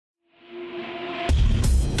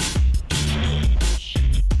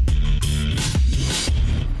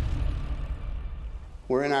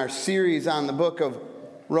our series on the book of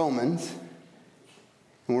Romans,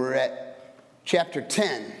 and we're at chapter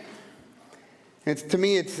 10. To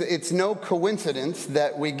me, it's no coincidence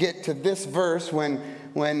that we get to this verse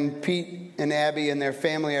when Pete and Abby and their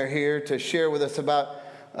family are here to share with us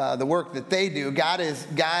about the work that they do. God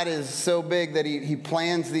is so big that he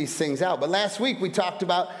plans these things out. But last week we talked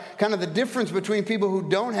about kind of the difference between people who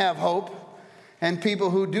don't have hope and people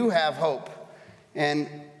who do have hope. And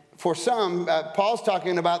for some, Paul's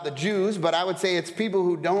talking about the Jews, but I would say it's people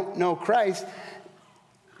who don't know Christ.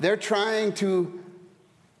 They're trying to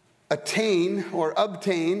attain or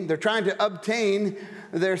obtain. They're trying to obtain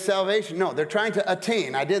their salvation. No, they're trying to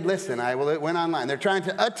attain. I did listen. It went online. They're trying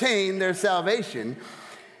to attain their salvation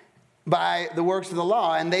by the works of the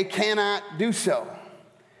law, and they cannot do so.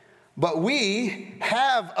 But we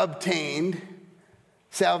have obtained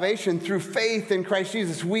salvation through faith in Christ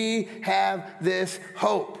Jesus. We have this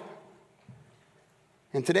hope.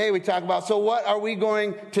 And today we talk about, so what are we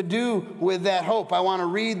going to do with that hope? I want to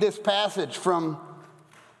read this passage from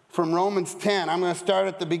Romans 10. I'm going to start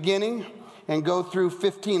at the beginning and go through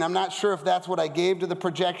 15. I'm not sure if that's what I gave to the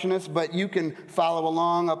projectionists, but you can follow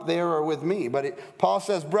along up there or with me. But Paul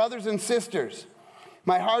says, brothers and sisters,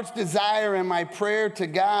 my heart's desire and my prayer to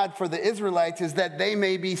God for the Israelites is that they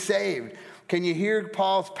may be saved. Can you hear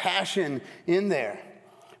Paul's passion in there?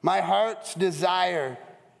 My heart's desire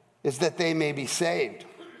is that they may be saved.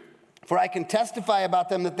 For I can testify about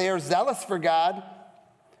them that they are zealous for God,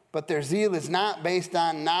 but their zeal is not based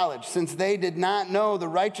on knowledge. Since they did not know the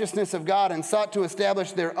righteousness of God and sought to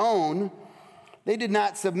establish their own, they did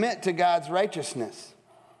not submit to God's righteousness.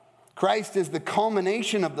 Christ is the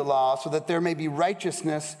culmination of the law so that there may be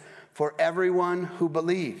righteousness for everyone who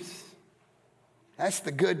believes. That's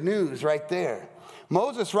the good news right there.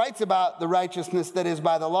 Moses writes about the righteousness that is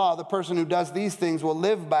by the law. The person who does these things will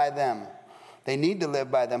live by them. They need to live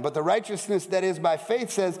by them. But the righteousness that is by faith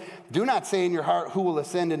says, do not say in your heart who will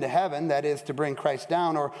ascend into heaven, that is to bring Christ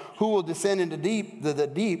down, or who will descend into the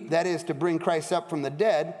deep, that is to bring Christ up from the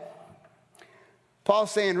dead.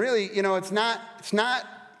 Paul's saying, really, it's not,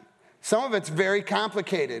 some of it's very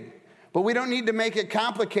complicated. But we don't need to make it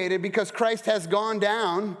complicated because Christ has gone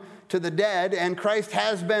down to the dead, and Christ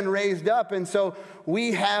has been raised up, and so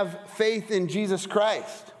we have faith in Jesus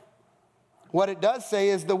Christ. What it does say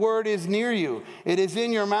is the word is near you. It is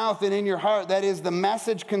in your mouth and in your heart. That is the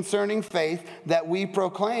message concerning faith that we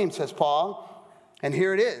proclaim, says Paul. And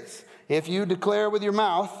here it is. If you declare with your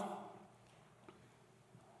mouth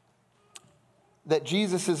that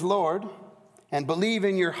Jesus is Lord and believe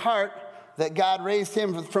in your heart that God raised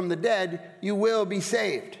him from the dead, you will be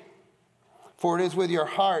saved. For it is with your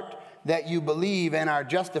heart that you believe and are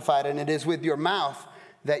justified, and it is with your mouth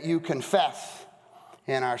that you confess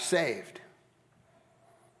and are saved.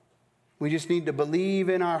 We just need to believe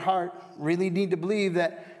in our heart, really need to believe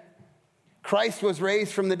that Christ was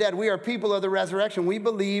raised from the dead. We are people of the resurrection. We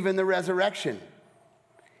believe in the resurrection.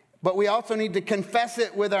 But we also need to confess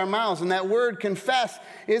it with our mouths. And that word confess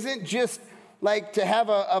isn't just like to have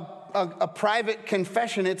a private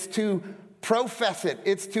confession. It's to profess it.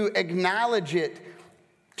 It's to acknowledge it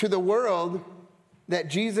to the world that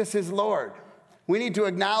Jesus is Lord. We need to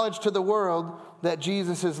acknowledge to the world that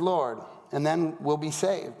Jesus is Lord, and then we'll be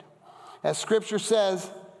saved. As Scripture says,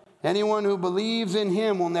 anyone who believes in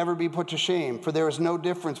him will never be put to shame, for there is no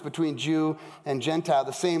difference between Jew and Gentile.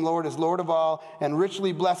 The same Lord is Lord of all and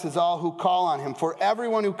richly blesses all who call on him. For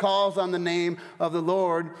everyone who calls on the name of the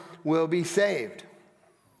Lord will be saved.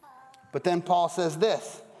 But then Paul says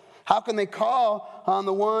this, how can they call on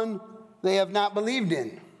the one they have not believed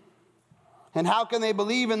in? And how can they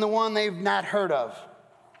believe in the one they've not heard of?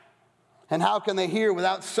 And how can they hear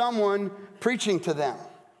without someone preaching to them?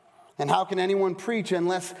 And how can anyone preach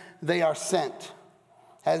unless they are sent?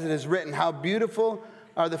 As it is written, how beautiful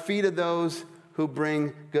are the feet of those who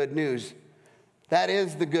bring good news. That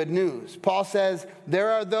is the good news. Paul says,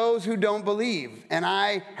 there are those who don't believe, and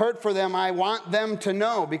I hurt for them. I want them to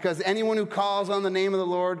know, because anyone who calls on the name of the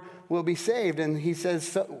Lord will be saved. And he says,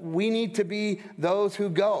 so we need to be those who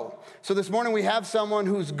go. So this morning we have someone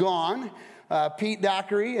who's gone. Pete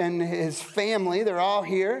Dockery and his family, they're all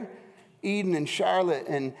here. Eden and Charlotte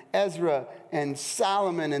and Ezra and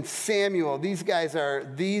Solomon and Samuel. These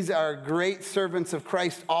are great servants of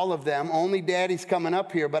Christ, all of them. Only Daddy's coming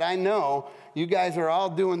up here, but I know you guys are all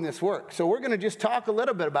doing this work. So we're going to just talk a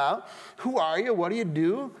little bit about who are you, what do you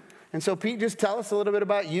do? And so Pete, just tell us a little bit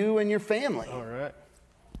about you and your family. All right.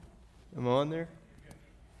 I'm on there.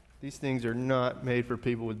 These things are not made for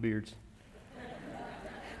people with beards.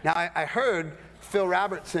 Now, I heard Phil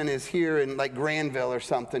Robertson is here in like Granville or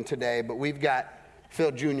something today, but we've got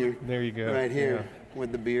Phil Jr. There you go. Right here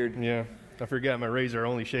with the beard. Yeah. I forgot my razor. I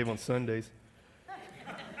only shave on Sundays.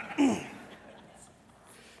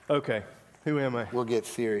 Okay. Who am I? We'll get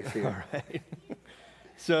serious here. All right.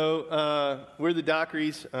 So we're the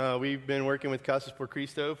Dockeries. We've been working with Casas por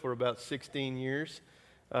Cristo for about 16 years.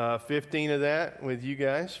 15 of that with you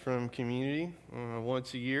guys from community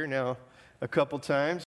once a year, now a couple times.